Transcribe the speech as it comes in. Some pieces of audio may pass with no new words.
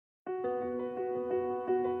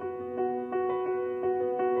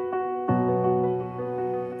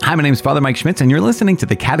Hi, my name is Father Mike Schmitz, and you're listening to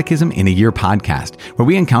the Catechism in a Year podcast, where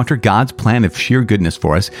we encounter God's plan of sheer goodness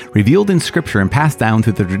for us, revealed in Scripture and passed down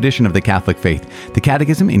through the tradition of the Catholic faith. The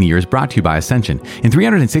Catechism in a Year is brought to you by Ascension. In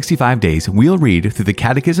 365 days, we'll read through the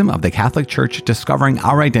Catechism of the Catholic Church, discovering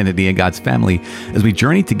our identity in God's family as we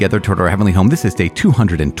journey together toward our heavenly home. This is day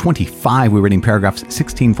 225. We're reading paragraphs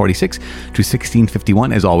 1646 to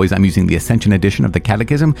 1651. As always, I'm using the Ascension edition of the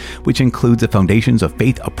Catechism, which includes the Foundations of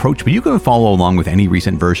Faith approach, but you can follow along with any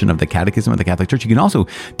recent version of the Catechism of the Catholic Church. You can also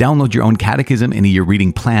download your own Catechism in a Year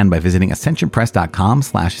reading plan by visiting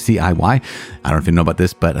ascensionpress.com/CIY. I don't know if you know about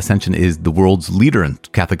this, but Ascension is the world's leader in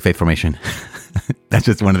Catholic faith formation. That's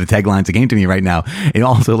just one of the taglines that came to me right now. And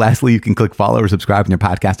also, lastly, you can click follow or subscribe in your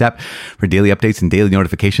podcast app for daily updates and daily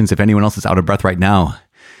notifications. If anyone else is out of breath right now,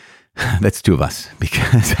 that's two of us,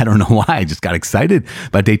 because I don't know why. I just got excited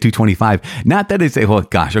about day 225. Not that it's, well,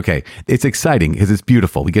 gosh, okay. It's exciting because it's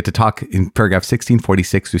beautiful. We get to talk in paragraph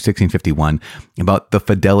 1646 through 1651 about the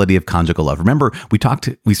fidelity of conjugal love. Remember,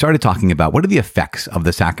 we started talking about what are the effects of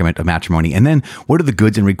the sacrament of matrimony, and then what are the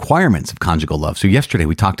goods and requirements of conjugal love. So yesterday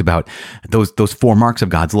we talked about those four marks of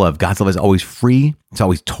God's love. God's love is always free. It's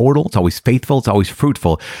always total. It's always faithful. It's always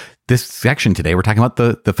fruitful. This section today, we're talking about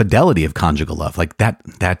the fidelity of conjugal love, like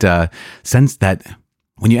that sense that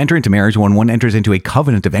when you enter into marriage, when one enters into a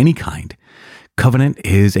covenant of any kind, covenant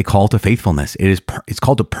is a call to faithfulness. It's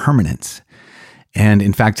called to permanence. And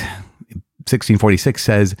in fact, 1646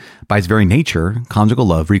 says, by its very nature, conjugal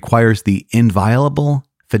love requires the inviolable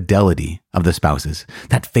fidelity of the spouses,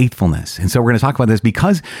 that faithfulness. And so we're going to talk about this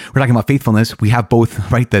because we're talking about faithfulness. We have both,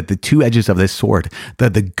 right, the two edges of this sword,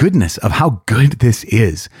 the goodness of how good this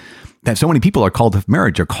is, that so many people are called to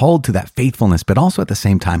marriage, are called to that faithfulness, but also at the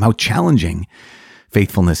same time, how challenging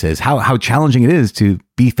faithfulness is, how challenging it is to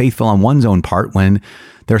be faithful on one's own part when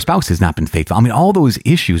their spouse has not been faithful. I mean, all those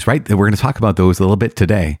issues, right? We're going to talk about those a little bit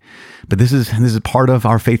today, but this is part of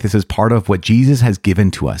our faith. This is part of what Jesus has given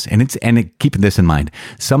to us. And keeping this in mind,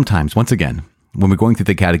 sometimes, once again, when we're going through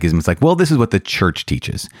the catechism, it's like, well, this is what the church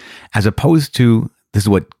teaches, as opposed to this is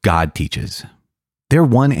what God teaches. They're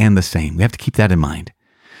one and the same. We have to keep that in mind,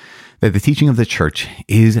 that the teaching of the church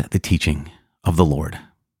is the teaching of the Lord.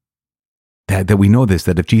 That we know this,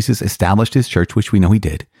 that if Jesus established his church, which we know he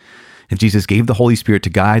did, if Jesus gave the Holy Spirit to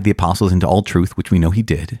guide the apostles into all truth, which we know he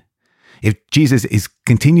did, if Jesus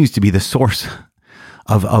continues to be the source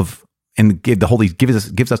of and gives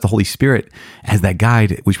us the Holy Spirit as that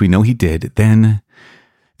guide, which we know he did, then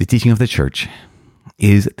the teaching of the church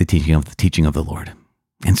is the teaching of the Lord.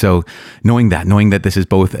 And so knowing that this is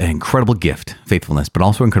both an incredible gift, faithfulness, but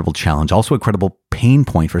also an incredible challenge, also a incredible pain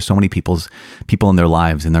point for so many people in their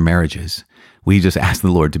lives, in their marriages, we just ask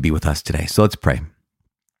the Lord to be with us today. So let's pray.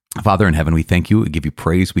 Father in heaven, we thank you, we give you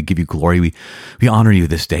praise, we give you glory, we honor you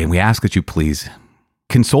this day, and we ask that you please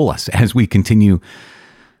console us as we continue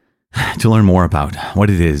to learn more about what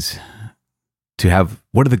it is to have,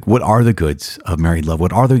 what are the goods of married love,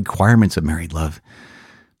 what are the requirements of married love.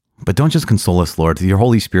 But don't just console us, Lord. Your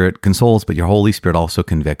Holy Spirit consoles, but your Holy Spirit also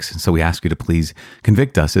convicts. And so we ask you to please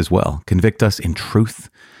convict us as well. Convict us in truth.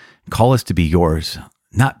 Call us to be yours,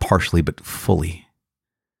 not partially, but fully.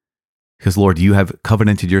 Because, Lord, you have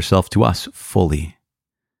covenanted yourself to us fully.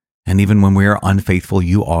 And even when we are unfaithful,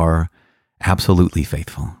 you are absolutely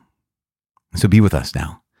faithful. So be with us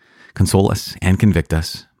now. Console us and convict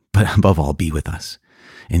us, but above all, be with us.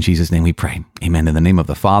 In Jesus' name we pray. Amen. In the name of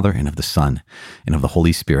the Father, and of the Son, and of the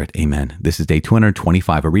Holy Spirit. Amen. This is day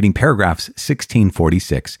 225. We're reading paragraphs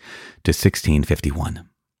 1646 to 1651.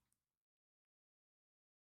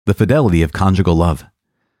 The fidelity of conjugal love.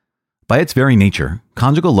 By its very nature,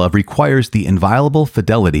 conjugal love requires the inviolable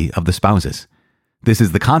fidelity of the spouses. This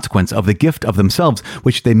is the consequence of the gift of themselves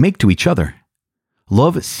which they make to each other.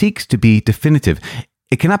 Love seeks to be definitive.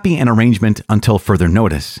 It cannot be an arrangement until further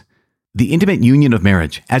notice. The intimate union of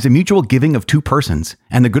marriage, as a mutual giving of two persons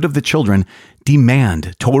and the good of the children,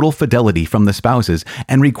 demand total fidelity from the spouses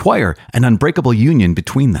and require an unbreakable union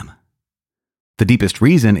between them. The deepest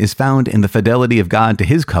reason is found in the fidelity of God to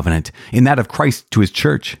his covenant, in that of Christ to his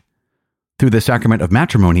church. Through the sacrament of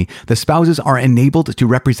matrimony, the spouses are enabled to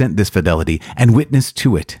represent this fidelity and witness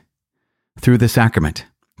to it. Through the sacrament,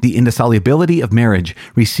 the indissolubility of marriage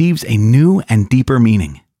receives a new and deeper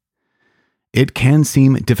meaning. It can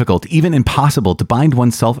seem difficult, even impossible, to bind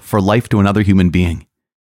oneself for life to another human being.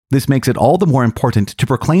 This makes it all the more important to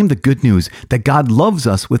proclaim the good news that God loves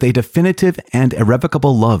us with a definitive and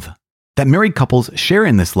irrevocable love, that married couples share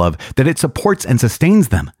in this love, that it supports and sustains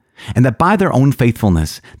them, and that by their own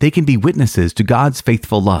faithfulness, they can be witnesses to God's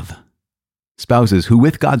faithful love. Spouses who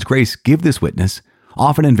with God's grace give this witness,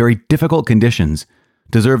 often in very difficult conditions,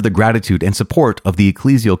 deserve the gratitude and support of the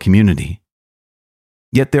ecclesial community.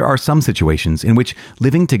 Yet there are some situations in which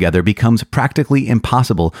living together becomes practically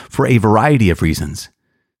impossible for a variety of reasons.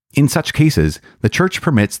 In such cases, the Church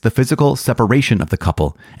permits the physical separation of the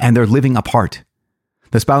couple and their living apart.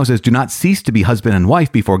 The spouses do not cease to be husband and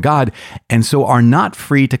wife before God, and so are not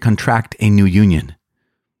free to contract a new union.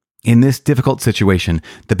 In this difficult situation,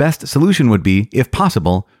 the best solution would be, if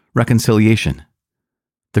possible, reconciliation.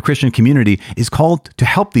 The Christian community is called to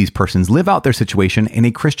help these persons live out their situation in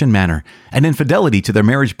a Christian manner and in fidelity to their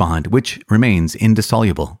marriage bond, which remains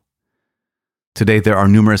indissoluble. Today, there are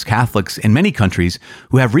numerous Catholics in many countries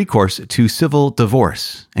who have recourse to civil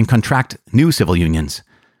divorce and contract new civil unions,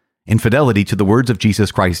 in fidelity to the words of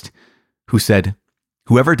Jesus Christ, who said,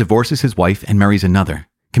 "Whoever divorces his wife and marries another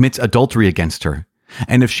commits adultery against her,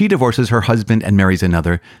 and if she divorces her husband and marries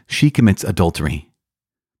another, she commits adultery."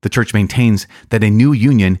 The Church maintains that a new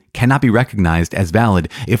union cannot be recognized as valid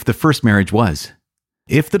if the first marriage was.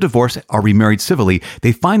 If the divorced are remarried civilly,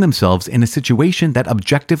 they find themselves in a situation that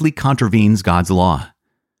objectively contravenes God's law.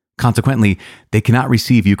 Consequently, they cannot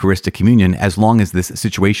receive Eucharistic communion as long as this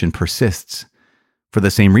situation persists. For the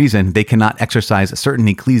same reason, they cannot exercise certain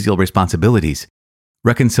ecclesial responsibilities.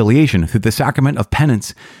 Reconciliation through the sacrament of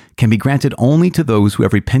penance can be granted only to those who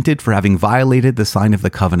have repented for having violated the sign of the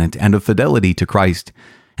covenant and of fidelity to Christ,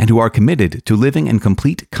 and who are committed to living in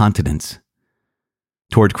complete continence.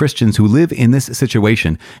 Toward Christians who live in this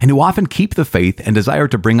situation and who often keep the faith and desire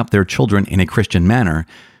to bring up their children in a Christian manner,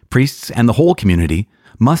 priests and the whole community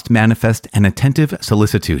must manifest an attentive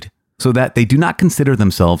solicitude so that they do not consider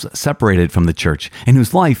themselves separated from the Church, in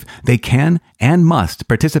whose life they can and must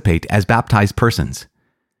participate as baptized persons.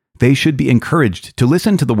 They should be encouraged to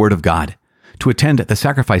listen to the Word of God, to attend the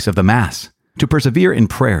sacrifice of the Mass, to persevere in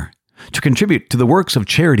prayer, to contribute to the works of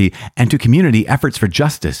charity and to community efforts for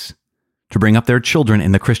justice, to bring up their children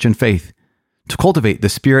in the Christian faith, to cultivate the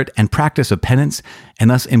spirit and practice of penance, and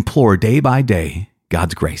thus implore day by day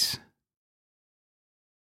God's grace.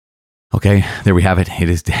 Okay, there we have it. It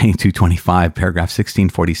is day 225, paragraph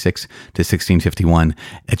 1646 to 1651.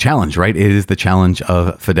 A challenge, right? It is the challenge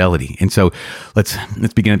of fidelity. And so let's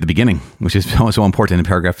begin at the beginning, which is so important in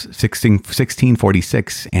paragraph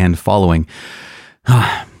 1646 and following.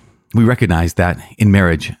 We recognize that in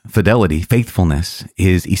marriage, fidelity, faithfulness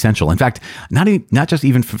is essential. In fact, not just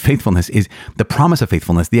even faithfulness is the promise of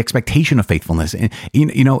faithfulness, the expectation of faithfulness. And,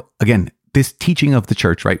 again, this teaching of the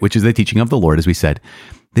Church, right, which is the teaching of the Lord, as we said,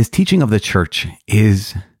 this teaching of the Church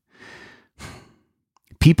is,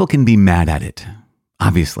 people can be mad at it,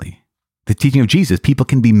 obviously. The teaching of Jesus, people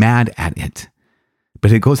can be mad at it.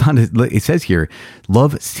 But it goes on, it says here,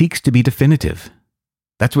 love seeks to be definitive.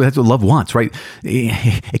 That's what love wants, right?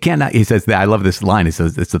 It cannot, he says that, I love this line. It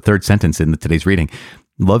says, it's the third sentence in today's reading.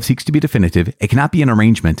 Love seeks to be definitive. It cannot be an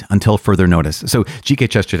arrangement until further notice. So G.K.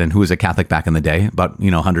 Chesterton, who was a Catholic back in the day, about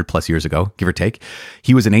 100 plus years ago, give or take,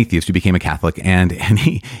 he was an atheist who became a Catholic. And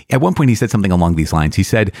he, at one point he said something along these lines. He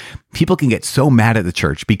said, people can get so mad at the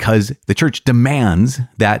Church because the Church demands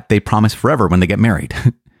that they promise forever when they get married.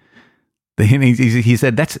 He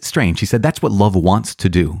said, that's strange. He said, that's what love wants to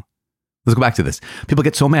do. Let's go back to this. People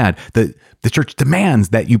get so mad that the Church demands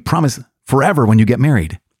that you promise forever when you get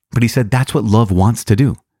married. But he said, that's what love wants to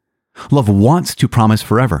do. Love wants to promise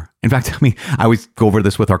forever. In fact, I always go over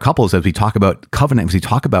this with our couples as we talk about covenant, as we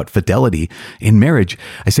talk about fidelity in marriage.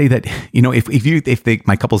 I say that, if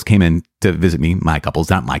my couples came in to visit me, my couples,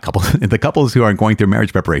 not my couples, the couples who are going through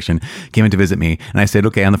marriage preparation came in to visit me. And I said,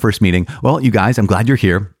 okay, on the first meeting, well, you guys, I'm glad you're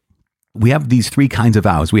here. We have these three kinds of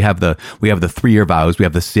vows. We have the 3-year vows, we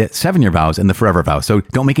have the 7-year vows, and the forever vows. So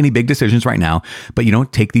don't make any big decisions right now, but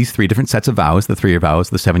take these three different sets of vows, the 3-year vows,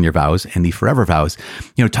 the 7-year vows, and the forever vows.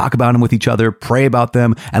 Talk about them with each other, pray about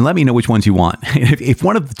them, and let me know which ones you want. If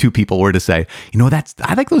one of the two people were to say,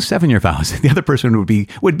 I like those 7-year vows, the other person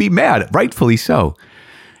would be mad, rightfully so.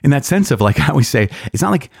 In that sense of, like I always say, it's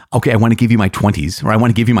not like, okay, I want to give you my 20s or I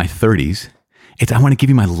want to give you my 30s. It's I want to give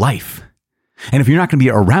you my life. And if you're not going to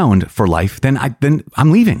be around for life, then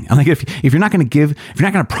I'm leaving. I'm like, if you're not going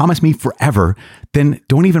to promise me forever, then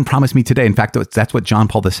don't even promise me today. In fact, that's what John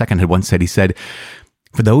Paul II had once said. He said,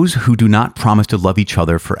 for those who do not promise to love each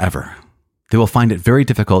other forever, they will find it very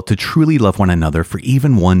difficult to truly love one another for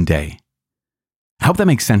even one day. I hope that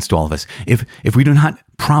makes sense to all of us. If we do not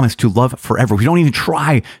promise to love forever, we don't even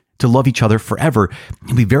try to love each other forever,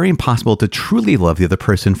 it'll be very impossible to truly love the other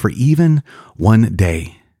person for even one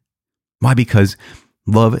day. Why? Because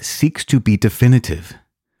love seeks to be definitive.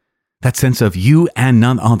 That sense of you and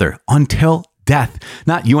none other until death.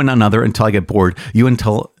 Not you and none other until I get bored. You and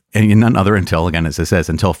none other until, again, as it says,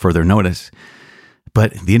 until further notice.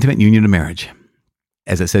 But the intimate union of marriage.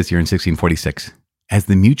 as it says here in 1646, as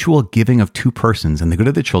the mutual giving of two persons and the good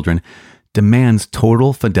of the children demands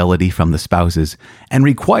total fidelity from the spouses and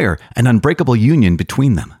require an unbreakable union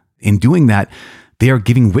between them. In doing that, they are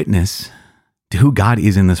giving witness to who God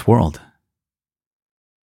is in this world.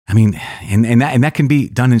 I mean, and that can be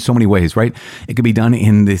done in so many ways, right? It can be done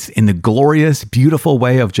in the glorious, beautiful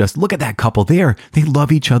way of just look at that couple there. They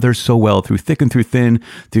love each other so well through thick and through thin,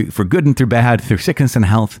 for good and through bad, through sickness and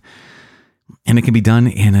health. And it can be done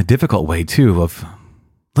in a difficult way too of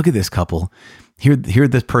look at this couple. Here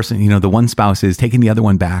this person, the one spouse is taking the other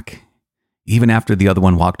one back even after the other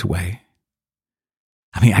one walked away.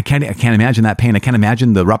 I mean, I can't imagine that pain. I can't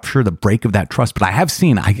imagine the rupture, the break of that trust. But I have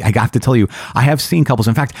seen, I have to tell you, I have seen couples.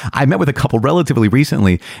 In fact, I met with a couple relatively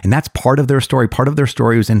recently, and that's part of their story. Part of their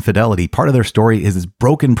story was infidelity. Part of their story is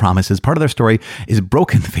broken promises. Part of their story is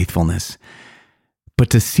broken faithfulness. But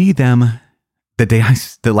to see them,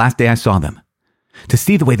 the last day I saw them, to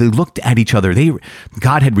see the way they looked at each other,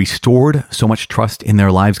 God had restored so much trust in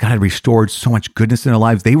their lives. God had restored so much goodness in their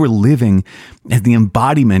lives. They were living as the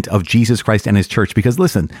embodiment of Jesus Christ and his church. Because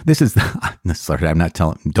listen, this is, sorry,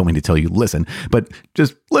 don't mean to tell you, listen, but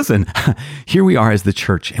just listen. Here we are as the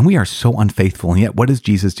church, and we are so unfaithful. And yet what does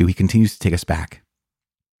Jesus do? He continues to take us back.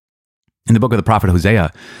 In the book of the prophet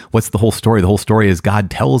Hosea, what's the whole story? The whole story is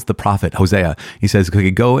God tells the prophet Hosea, he says,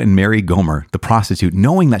 okay, go and marry Gomer, the prostitute,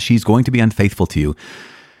 knowing that she's going to be unfaithful to you,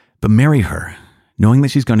 but marry her, knowing that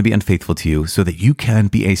she's going to be unfaithful to you so that you can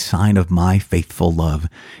be a sign of my faithful love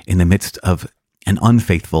in the midst of an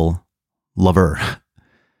unfaithful lover.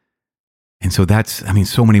 And so that's,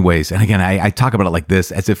 so many ways. And again, I talk about it like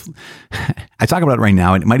this, as if I talk about it right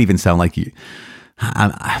now, and it might even sound like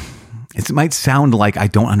it might sound like I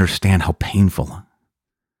don't understand how painful,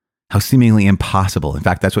 how seemingly impossible. In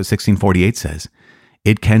fact, that's what 1648 says.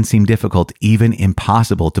 It can seem difficult, even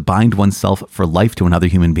impossible, to bind oneself for life to another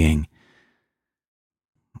human being.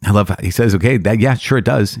 I love how he says, okay, yeah, sure it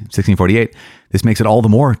does. 1648. This makes it all the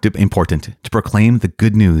more important to proclaim the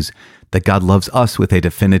good news that God loves us with a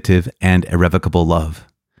definitive and irrevocable love.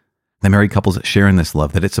 The married couples share in this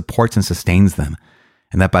love, that it supports and sustains them,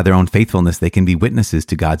 and that by their own faithfulness, they can be witnesses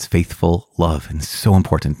to God's faithful love. And it's so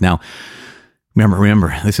important. Now, remember,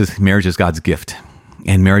 marriage is God's gift,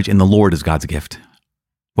 and marriage in the Lord is God's gift.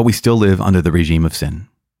 But we still live under the regime of sin.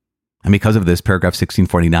 And because of this, paragraph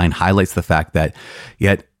 1649 highlights the fact that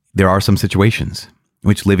yet there are some situations in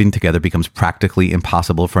which living together becomes practically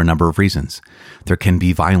impossible for a number of reasons. There can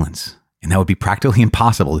be violence. And that would be practically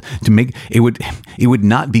impossible to make. It would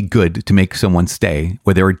not be good to make someone stay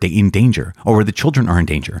where they're in danger or where the children are in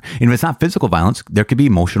danger. And if it's not physical violence, there could be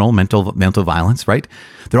emotional, mental violence, right?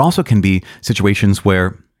 There also can be situations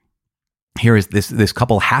where here is this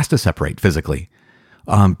couple has to separate physically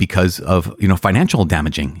because of financially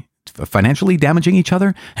damaging each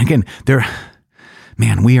other. And again,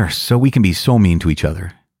 we can be so mean to each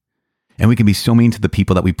other, and we can be so mean to the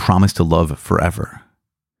people that we promise to love forever.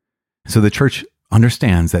 So the church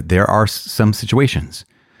understands that there are some situations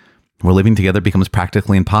where living together becomes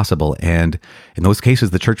practically impossible. And in those cases,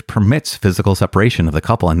 the church permits physical separation of the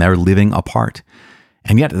couple and they're living apart.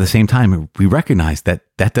 And yet at the same time, we recognize that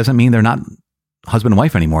doesn't mean they're not husband and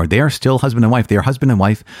wife anymore. They are still husband and wife. They are husband and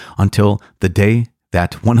wife until the day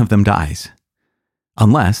that one of them dies.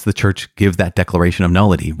 Unless the church gives that declaration of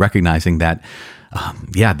nullity, recognizing that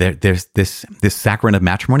there's this sacrament of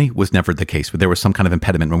matrimony was never the case, but there was some kind of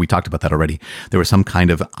impediment. When we talked about that already, there was some kind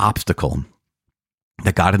of obstacle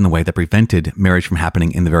that got in the way that prevented marriage from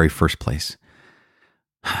happening in the very first place.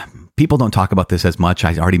 People don't talk about this as much.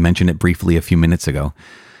 I already mentioned it briefly a few minutes ago,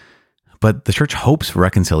 but the church hopes for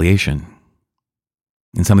reconciliation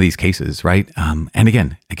in some of these cases, right? And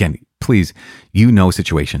again, please,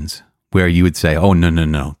 situations where you would say, "Oh,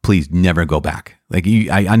 no, please never go back." Like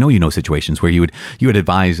I know situations where you would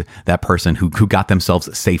advise that person who got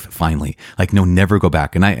themselves safe finally, like, no, never go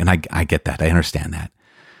back. And I get that. I understand that.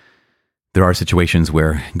 There are situations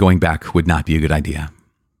where going back would not be a good idea,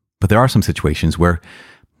 but there are some situations where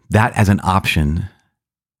that as an option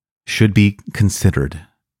should be considered.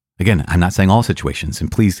 Again, I'm not saying all situations,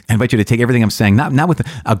 and please, I invite you to take everything I'm saying, not with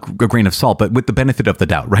a grain of salt, but with the benefit of the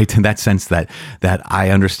doubt, right? In that sense that I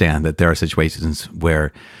understand that there are situations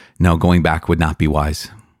where, no, going back would not be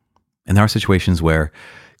wise. And there are situations where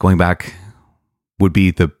going back would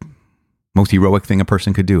be the most heroic thing a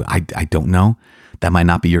person could do. I don't know. That might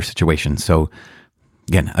not be your situation. So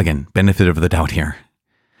again, benefit of the doubt here.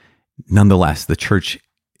 Nonetheless, the church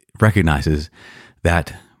recognizes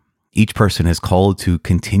that each person is called to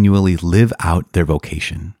continually live out their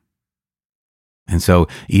vocation. And so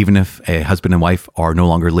even if a husband and wife are no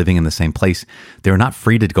longer living in the same place, they're not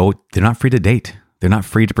free to date. They're not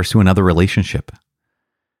free to pursue another relationship.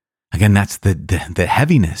 Again, that's the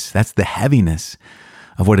heaviness. That's the heaviness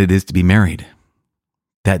of what it is to be married.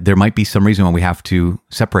 That there might be some reason why we have to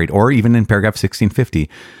separate, or even in paragraph 1650,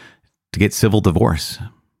 to get civil divorce.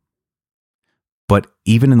 But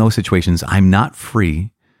even in those situations, I'm not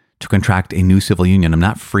free to contract a new civil union. I'm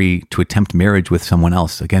not free to attempt marriage with someone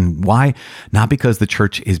else. Again, why? Not because the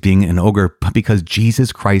church is being an ogre, but because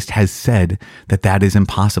Jesus Christ has said that that is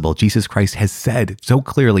impossible. Jesus Christ has said so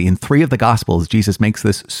clearly in 3 of the Gospels, Jesus makes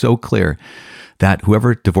this so clear that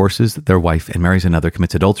whoever divorces their wife and marries another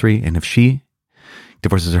commits adultery. And if she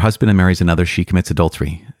divorces her husband and marries another, she commits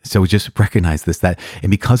adultery. So we just recognize this, and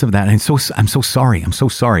because of that, and I'm so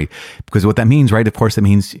sorry, because what that means, right? Of course, it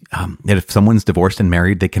means that if someone's divorced and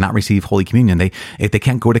married, they cannot receive Holy Communion. They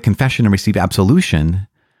can't go to confession and receive absolution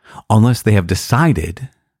unless they have decided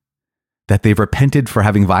that they've repented for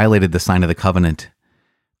having violated the sign of the covenant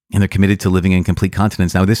and they're committed to living in complete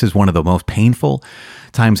continence. Now, this is one of the most painful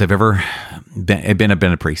times I've ever been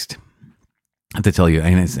a priest. I have to tell you,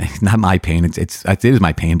 and it's not my pain. It is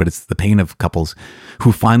my pain, but it's the pain of couples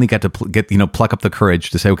who finally got to pluck up the courage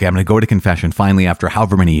to say, okay, I'm going to go to confession finally after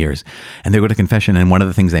however many years. And they go to confession. And one of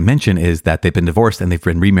the things they mention is that they've been divorced and they've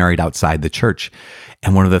been remarried outside the church.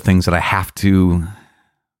 And one of the things that I have to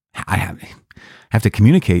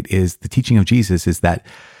communicate is the teaching of Jesus is that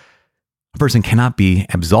a person cannot be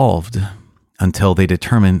absolved until they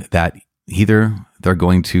determine that either they're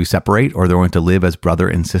going to separate or they're going to live as brother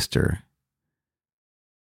and sister.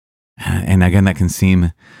 And again, that can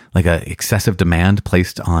seem like an excessive demand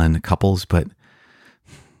placed on couples, but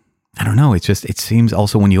I don't know. It seems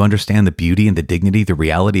also when you understand the beauty and the dignity, the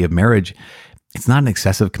reality of marriage, it's not an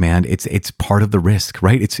excessive command. It's part of the risk,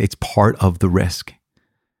 right? It's part of the risk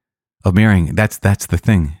of marrying. That's the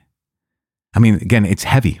thing. I mean, again, it's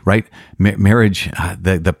heavy, right? Marriage,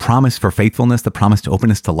 the promise for faithfulness, the promise to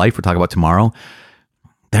openness to life, we're talking about tomorrow.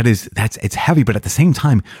 It's heavy, but at the same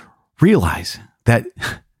time, realize that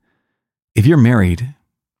if you're married,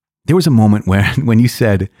 there was a moment when you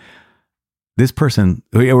said, this person,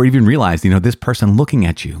 or even realized, this person looking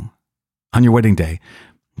at you on your wedding day,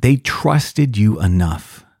 they trusted you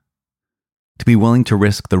enough to be willing to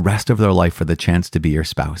risk the rest of their life for the chance to be your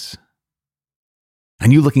spouse.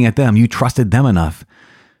 And you looking at them, you trusted them enough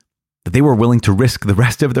that they were willing to risk the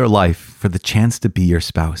rest of their life for the chance to be your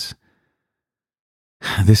spouse.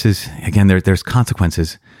 This is, again, there's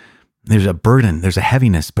consequences. There's a burden, there's a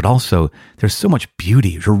heaviness, but also there's so much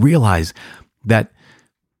beauty to realize that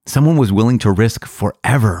someone was willing to risk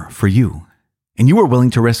forever for you, and you were willing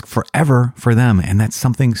to risk forever for them. And that's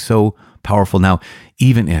something so powerful. Now,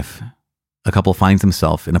 even if a couple finds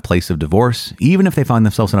themselves in a place of divorce, even if they find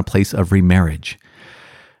themselves in a place of remarriage,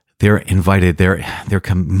 they're invited, they're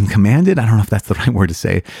commanded, I don't know if that's the right word to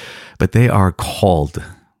say, but they are called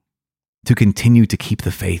to continue to keep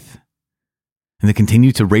the faith. And they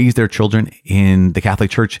continue to raise their children in the Catholic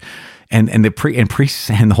Church, and priests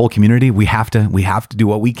and the whole community. We have to do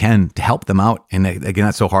what we can to help them out. And again,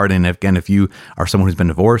 that's so hard. And again, if you are someone who's been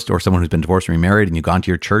divorced or someone who's been divorced and remarried, and you've gone to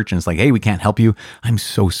your church and it's like, hey, we can't help you, I'm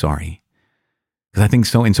so sorry, because I think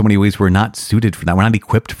so in so many ways we're not suited for that. We're not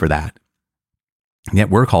equipped for that, and yet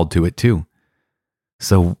we're called to it too.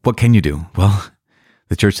 So what can you do? Well,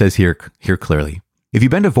 the church says here clearly, if you've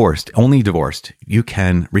been only divorced, you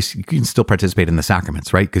can still participate in the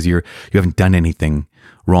sacraments, right? Because you haven't done anything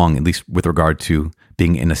wrong, at least with regard to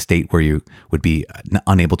being in a state where you would be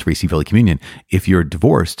unable to receive Holy Communion. If you're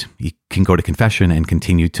divorced, you can go to confession and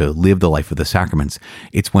continue to live the life of the sacraments.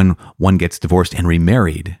 It's when one gets divorced and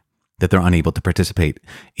remarried that they're unable to participate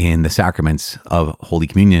in the sacraments of Holy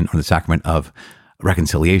Communion or the sacrament of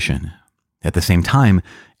reconciliation. At the same time,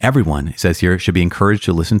 everyone, it says here, should be encouraged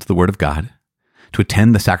to listen to the word of God, to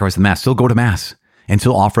attend the sacrifice of the Mass, still go to Mass, and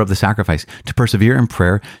still offer up the sacrifice, to persevere in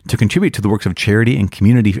prayer, to contribute to the works of charity and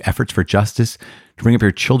community efforts for justice, to bring up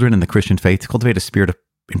your children in the Christian faith, to cultivate a spirit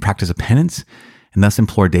and practice of penance, and thus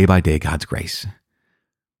implore day by day God's grace.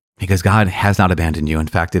 Because God has not abandoned you. In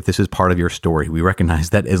fact, if this is part of your story, we recognize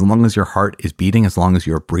that as long as your heart is beating, as long as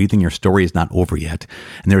you're breathing, your story is not over yet,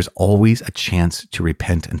 and there's always a chance to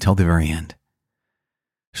repent until the very end.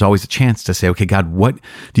 There's always a chance to say, okay, God, what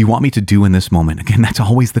do you want me to do in this moment? Again, that's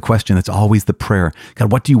always the question. That's always the prayer. God,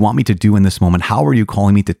 what do you want me to do in this moment? How are you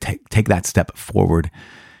calling me to take that step forward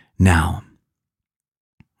now?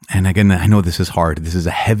 And again, I know this is hard. This is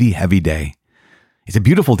a heavy, heavy day. It's a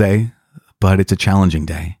beautiful day, but it's a challenging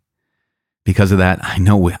day. Because of that, I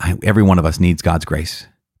know every one of us needs God's grace,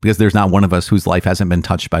 because there's not one of us whose life hasn't been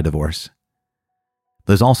touched by divorce.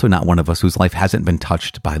 There's also not one of us whose life hasn't been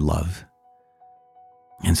touched by love.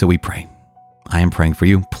 And so we pray. I am praying for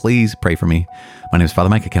you. Please pray for me. My name is Father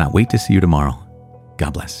Mike. I cannot wait to see you tomorrow.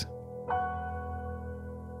 God bless.